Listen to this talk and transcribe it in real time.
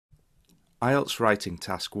IELTS Writing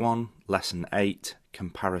Task 1, Lesson 8,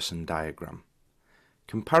 Comparison Diagram.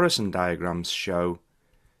 Comparison diagrams show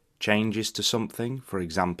changes to something, for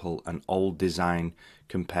example, an old design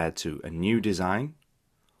compared to a new design,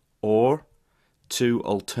 or two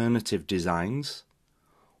alternative designs,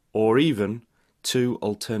 or even two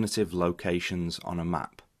alternative locations on a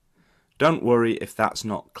map. Don't worry if that's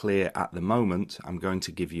not clear at the moment. I'm going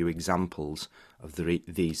to give you examples of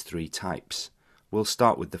these three types. We'll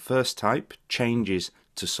start with the first type, changes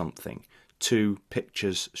to something. Two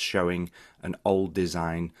pictures showing an old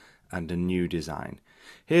design and a new design.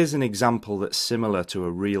 Here's an example that's similar to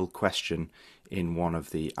a real question in one of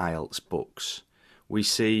the IELTS books. We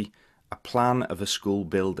see a plan of a school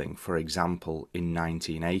building, for example, in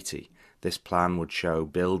 1980. This plan would show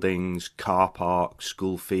buildings, car parks,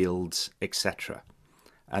 school fields, etc.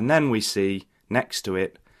 And then we see next to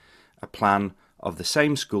it a plan of the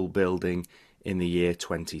same school building in the year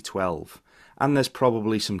 2012. And there's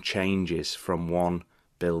probably some changes from one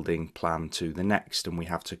building plan to the next, and we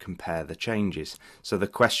have to compare the changes. So the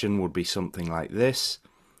question would be something like this.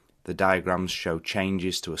 The diagrams show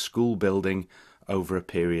changes to a school building over a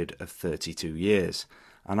period of 32 years.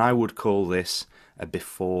 And I would call this a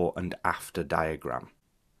before and after diagram.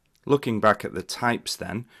 Looking back at the types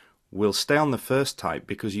then, we'll stay on the first type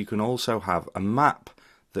because you can also have a map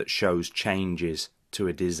that shows changes to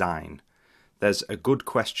a design. There's a good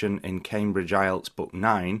question in Cambridge IELTS Book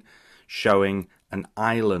 9 showing an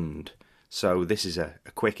island. So this is a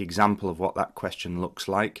quick example of what that question looks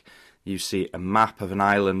like. You see a map of an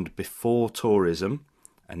island before tourism,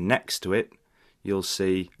 and next to it you'll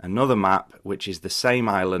see another map which is the same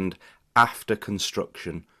island after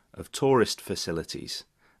construction of tourist facilities.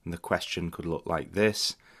 And the question could look like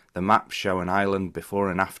this. The maps show an island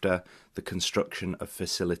before and after the construction of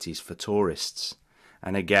facilities for tourists.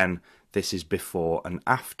 And again, this is before and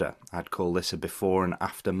after. I'd call this a before and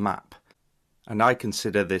after map. And I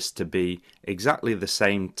consider this to be exactly the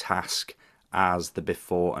same task as the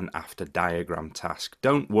before and after diagram task.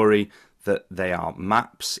 Don't worry that they are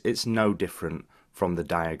maps. It's no different from the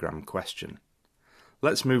diagram question.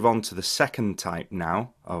 Let's move on to the second type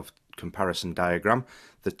now of comparison diagram,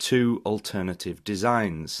 the two alternative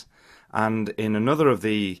designs. And in another of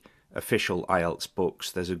the official IELTS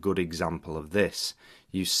books, there's a good example of this.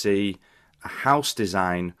 You see a house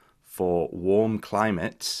design for warm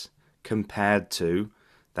climates compared to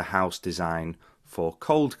the house design for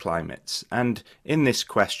cold climates. And in this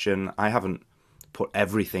question, I haven't put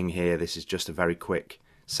everything here. This is just a very quick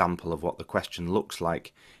sample of what the question looks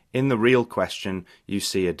like. In the real question, you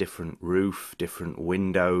see a different roof, different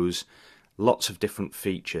windows, lots of different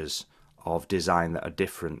features of design that are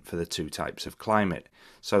different for the two types of climate.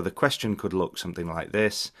 So the question could look something like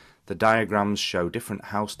this. The diagrams show different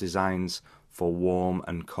house designs for warm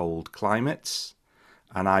and cold climates,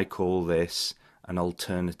 and I call this an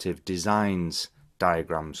alternative designs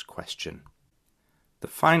diagrams question. The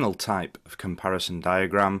final type of comparison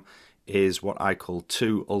diagram is what I call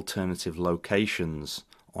two alternative locations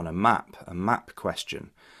on a map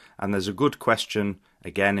question. And there's a good question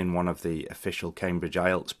again in one of the official Cambridge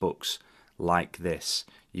IELTS books like this.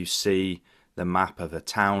 You see the map of a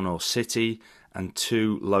town or city and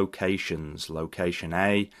two locations, location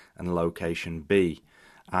A and location B.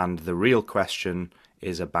 And the real question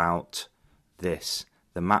is about this.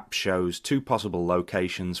 The map shows two possible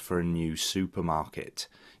locations for a new supermarket.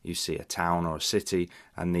 You see a town or a city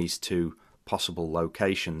and these two possible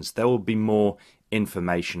locations. There will be more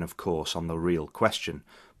information, of course, on the real question.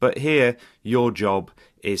 But here, your job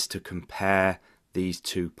is to compare these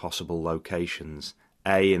two possible locations.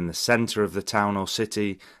 A in the centre of the town or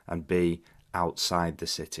city and B outside the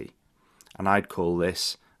city. And I'd call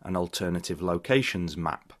this an alternative locations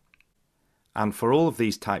map. And for all of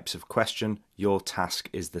these types of question, your task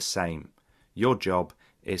is the same. Your job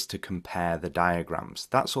is to compare the diagrams.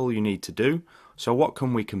 That's all you need to do. So what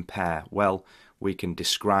can we compare? Well, we can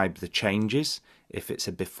describe the changes. If it's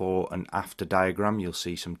a before and after diagram, you'll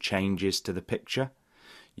see some changes to the picture.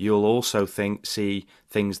 You'll also see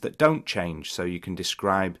things that don't change, so you can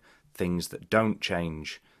describe things that don't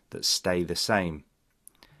change, that stay the same.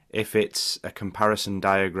 If it's a comparison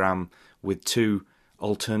diagram with two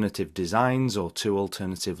alternative designs or two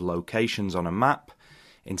alternative locations on a map,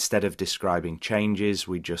 instead of describing changes,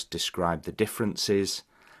 we just describe the differences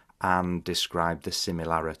and describe the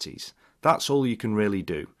similarities. That's all you can really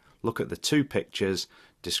do. Look at the two pictures,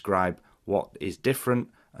 describe what is different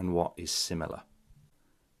and what is similar.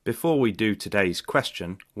 Before we do today's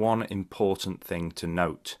question, one important thing to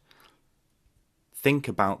note. Think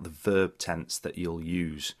about the verb tense that you'll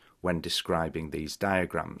use when describing these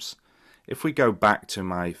diagrams. If we go back to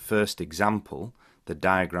my first example, the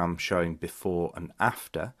diagram showing before and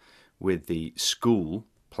after with the school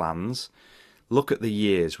plans, look at the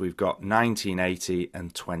years. We've got 1980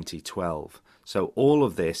 and 2012. So all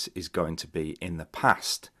of this is going to be in the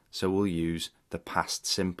past. So we'll use the past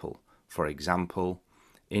simple. For example,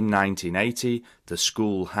 in 1980, the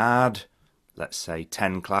school had, let's say,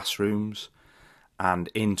 10 classrooms. And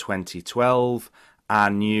in 2012, our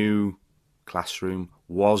new classroom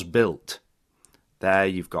was built. There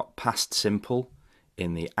you've got past simple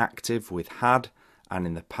in the active with had and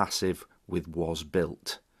in the passive with was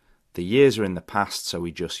built. The years are in the past, so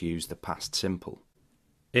we just use the past simple.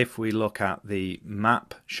 If we look at the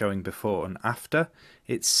map showing before and after,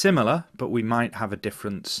 it's similar, but we might have a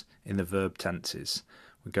difference in the verb tenses.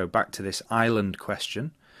 We go back to this island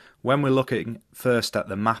question. When we're looking first at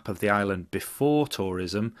the map of the island before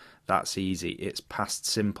tourism, that's easy. It's past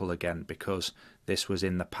simple again because this was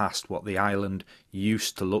in the past what the island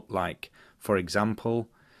used to look like. For example,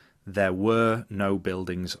 there were no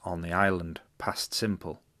buildings on the island, past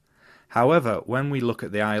simple. However, when we look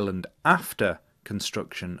at the island after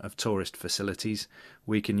construction of tourist facilities,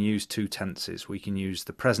 we can use two tenses. We can use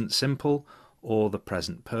the present simple or the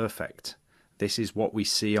present perfect. This is what we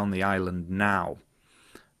see on the island now.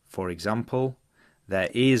 For example, there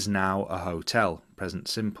is now a hotel, present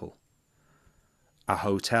simple. A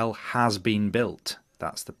hotel has been built,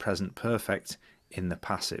 that's the present perfect in the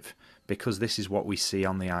passive, because this is what we see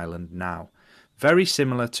on the island now. Very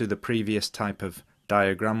similar to the previous type of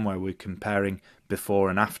diagram where we're comparing before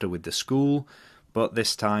and after with the school, but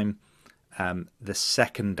this time the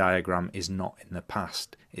second diagram is not in the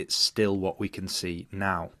past. It's still what we can see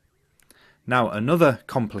now. Now another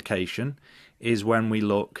complication is when we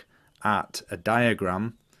look at a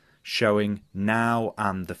diagram showing now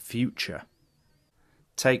and the future.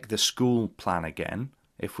 Take the school plan again.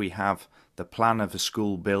 If we have the plan of a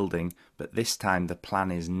school building, but this time the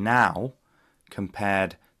plan is now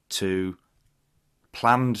compared to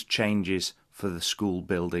planned changes for the school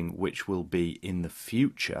building which will be in the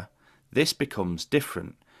future, this becomes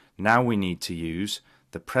different. Now we need to use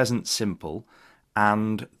the present simple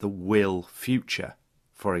and the will future.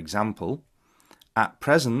 For example, at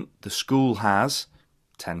present the school has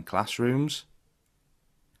 10 classrooms.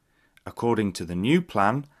 According to the new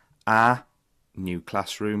plan, a new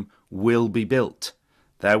classroom will be built.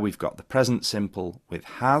 There we've got the present simple with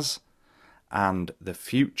has and the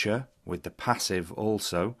future with the passive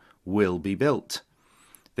also will be built.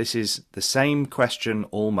 This is the same question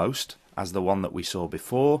almost as the one that we saw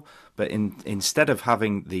before, but instead of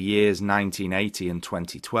having the years 1980 and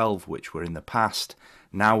 2012 which were in the past,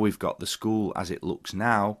 now we've got the school as it looks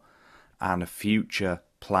now and a future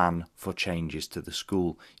plan for changes to the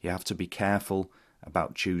school. You have to be careful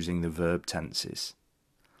about choosing the verb tenses.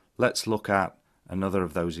 Let's look at another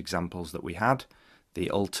of those examples that we had,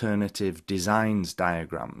 the alternative designs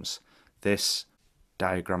diagrams. This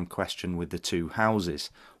diagram question with the two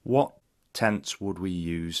houses. What tense would we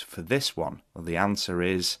use for this one? Well, the answer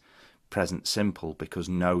is present simple because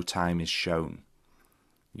no time is shown.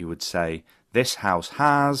 You would say this house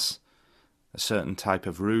has a certain type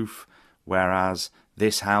of roof, whereas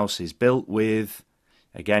this house is built with,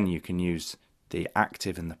 again you can use the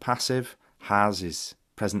active and the passive. Has is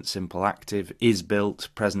present simple active, is built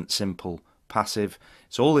present simple passive.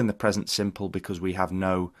 It's all in the present simple because we have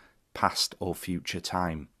no past or future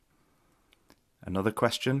time. Another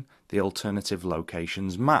question, the alternative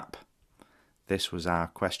locations map. This was our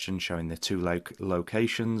question showing the two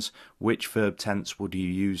locations. Which verb tense would you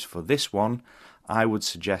use for this one? I would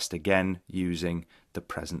suggest again using the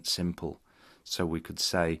present simple. So we could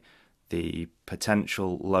say the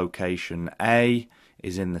potential location A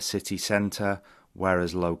is in the city centre,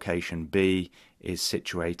 whereas location B is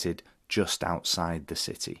situated just outside the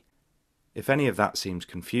city. If any of that seems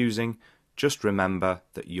confusing, just remember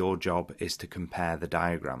that your job is to compare the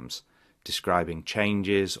diagrams, describing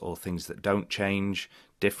changes or things that don't change,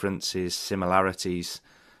 differences, similarities,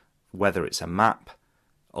 whether it's a map,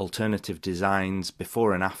 alternative designs,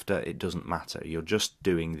 before and after, it doesn't matter. You're just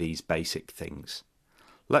doing these basic things.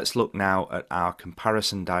 Let's look now at our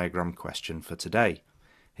comparison diagram question for today.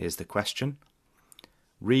 Here's the question.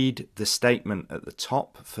 Read the statement at the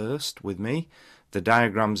top first with me. The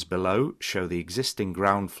diagrams below show the existing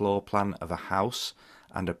ground floor plan of a house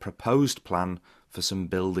and a proposed plan for some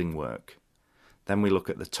building work. Then we look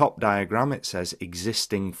at the top diagram. It says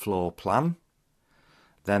existing floor plan.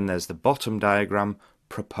 Then there's the bottom diagram,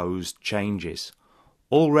 proposed changes.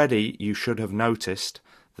 Already you should have noticed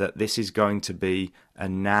that this is going to be a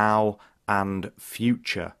now and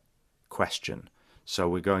future question. So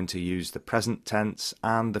we're going to use the present tense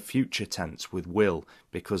and the future tense with will,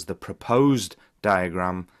 because the proposed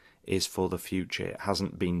diagram is for the future. It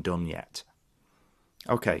hasn't been done yet.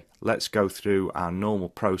 Okay, let's go through our normal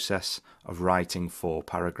process of writing 4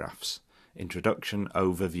 paragraphs. Introduction,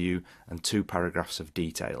 overview, and 2 paragraphs of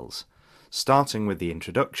details. Starting with the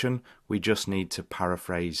introduction, we just need to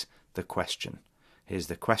paraphrase the question. Here's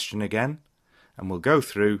the question again, and we'll go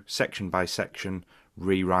through section by section,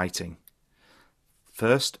 rewriting.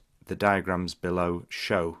 First, the diagrams below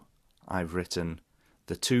show. I've written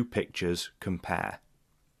the 2 pictures compare.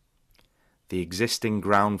 The existing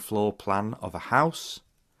ground floor plan of a house,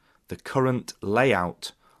 the current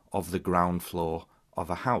layout of the ground floor of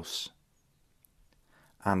a house,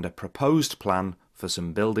 and a proposed plan for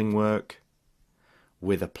some building work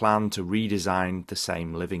with a plan to redesign the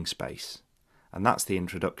same living space. And that's the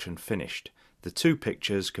introduction finished. The 2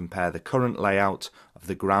 pictures compare the current layout of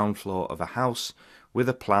the ground floor of a house with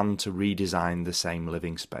a plan to redesign the same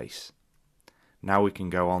living space. Now we can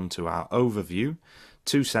go on to our overview.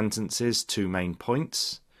 2 sentences, 2 main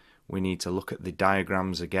points. We need to look at the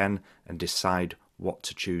diagrams again and decide what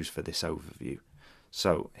to choose for this overview.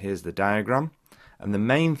 So here's the diagram, and the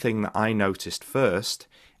main thing that I noticed first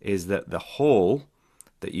is that the hall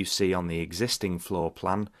that you see on the existing floor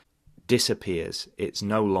plan disappears. It's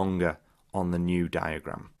no longer on the new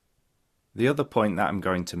diagram. The other point that I'm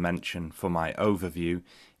going to mention for my overview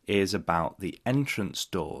is about the entrance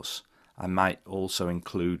doors. I might also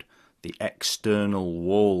include the external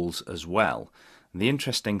walls as well. And the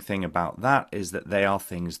interesting thing about that is that they are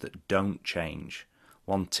things that don't change.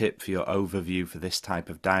 One tip for your overview for this type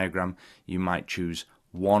of diagram, you might choose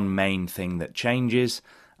one main thing that changes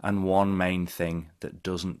and one main thing that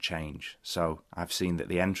doesn't change. So I've seen that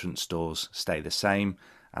the entrance doors stay the same,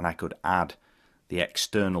 and I could add the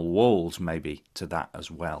external walls maybe to that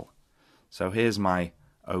as well. So here's my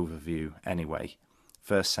overview anyway.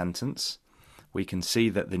 First sentence, we can see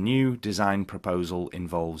that the new design proposal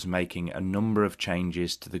involves making a number of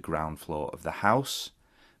changes to the ground floor of the house,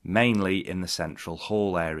 mainly in the central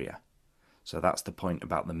hall area. So that's the point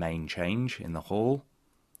about the main change in the hall.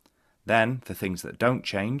 Then, the things that don't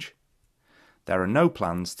change, there are no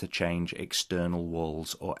plans to change external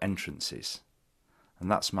walls or entrances. And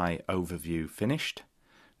that's my overview finished.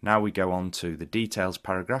 Now we go on to the details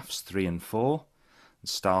paragraphs 3 and 4.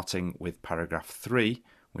 Starting with paragraph 3,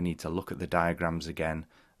 we need to look at the diagrams again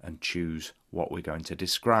and choose what we're going to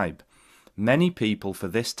describe. Many people for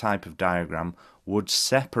this type of diagram would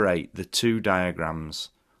separate the 2 diagrams,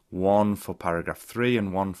 one for paragraph 3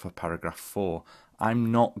 and one for paragraph 4.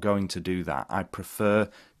 I'm not going to do that. I prefer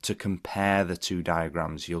to compare the 2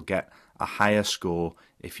 diagrams. You'll get a higher score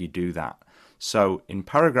if you do that. So in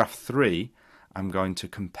paragraph 3, I'm going to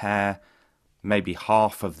compare maybe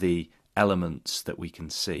half of the elements that we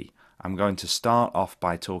can see. I'm going to start off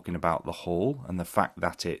by talking about the hall and the fact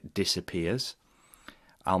that it disappears.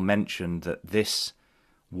 I'll mention that this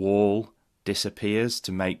wall disappears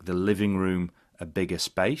to make the living room a bigger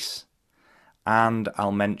space, and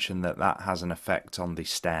I'll mention that that has an effect on the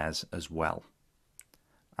stairs as well.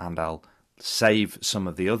 And I'll save some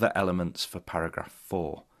of the other elements for paragraph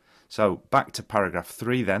 4. So back to paragraph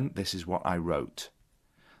 3 then, this is what I wrote.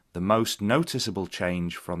 The most noticeable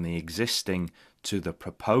change from the existing to the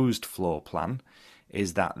proposed floor plan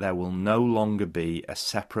is that there will no longer be a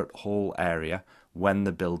separate hall area when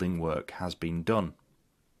the building work has been done.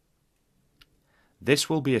 This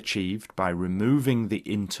will be achieved by removing the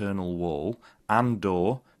internal wall and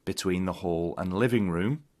door between the hall and living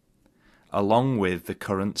room, along with the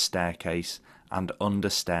current staircase and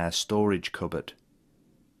understair storage cupboard.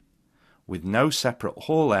 With no separate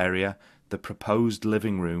hall area, the proposed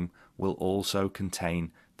living room will also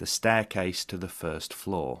contain the staircase to the first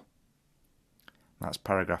floor. That's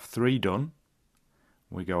paragraph 3 done.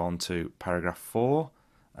 We go on to paragraph 4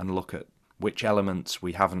 and look at which elements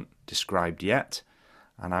we haven't described yet.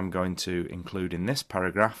 And I'm going to include in this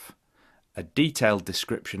paragraph a detailed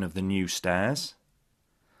description of the new stairs,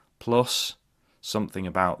 plus something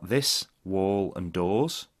about this wall and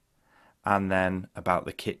doors, and then about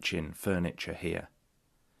the kitchen furniture here.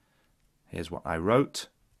 Here's what I wrote.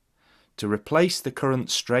 To replace the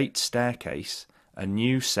current straight staircase, a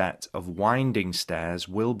new set of winding stairs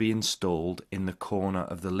will be installed in the corner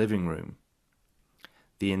of the living room.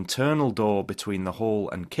 The internal door between the hall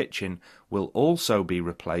and kitchen will also be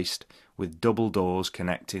replaced with double doors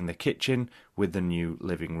connecting the kitchen with the new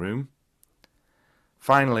living room.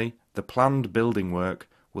 Finally, the planned building work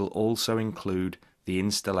will also include the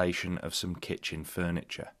installation of some kitchen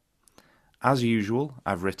furniture. As usual,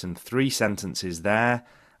 I've written 3 sentences there,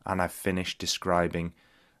 and I've finished describing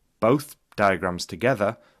both diagrams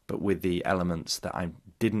together, but with the elements that I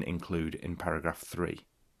didn't include in paragraph 3.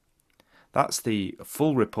 That's the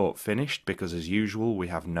full report finished, because as usual we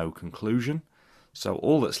have no conclusion. So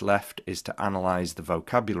all that's left is to analyse the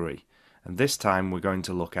vocabulary, and this time we're going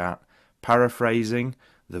to look at paraphrasing,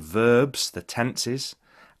 the verbs, the tenses,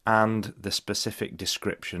 and the specific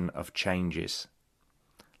description of changes.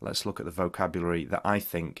 Let's look at the vocabulary that I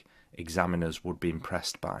think examiners would be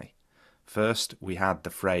impressed by. First, we had the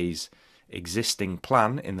phrase existing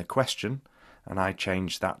plan in the question, and I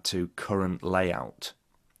changed that to current layout.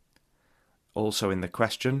 Also in the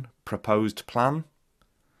question, proposed plan,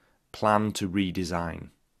 plan to redesign.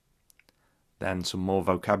 Then some more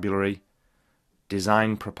vocabulary,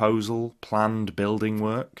 design proposal, planned building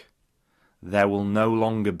work. There will no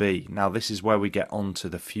longer be. Now this is where we get on to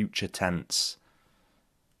the future tense.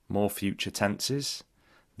 More future tenses.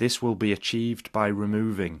 This will be achieved by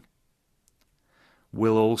removing.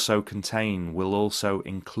 Will also contain, will also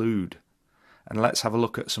include. And let's have a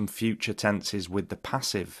look at some future tenses with the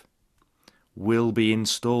passive. Will be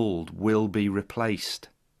installed, will be replaced.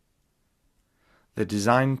 The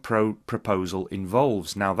design proposal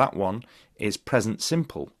involves. Now that one is present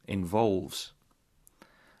simple, involves.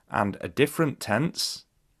 And a different tense,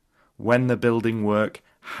 when the building work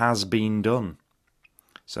has been done.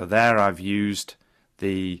 So there I've used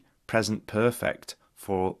the present perfect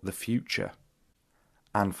for the future.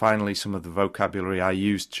 And finally, some of the vocabulary I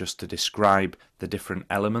used just to describe the different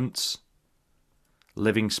elements.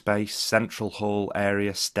 Living space, central hall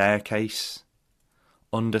area, staircase,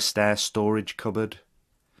 understair storage cupboard,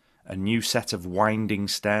 a new set of winding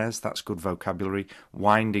stairs. That's good vocabulary.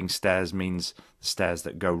 Winding stairs means stairs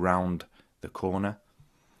that go round the corner.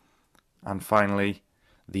 And finally,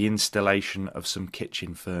 the installation of some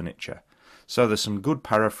kitchen furniture. So there's some good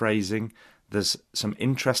paraphrasing. There's some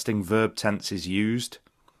interesting verb tenses used,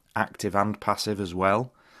 active and passive as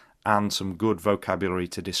well, and some good vocabulary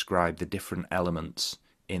to describe the different elements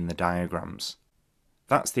in the diagrams.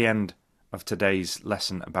 That's the end of today's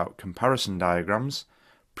lesson about comparison diagrams.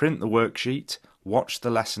 Print the worksheet, watch the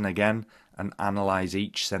lesson again, and analyse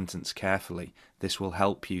each sentence carefully. This will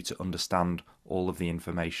help you to understand all of the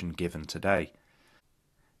information given today.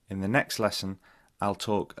 In the next lesson, I'll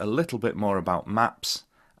talk a little bit more about maps,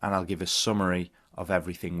 and I'll give a summary of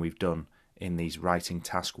everything we've done in these Writing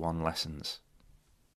Task 1 lessons.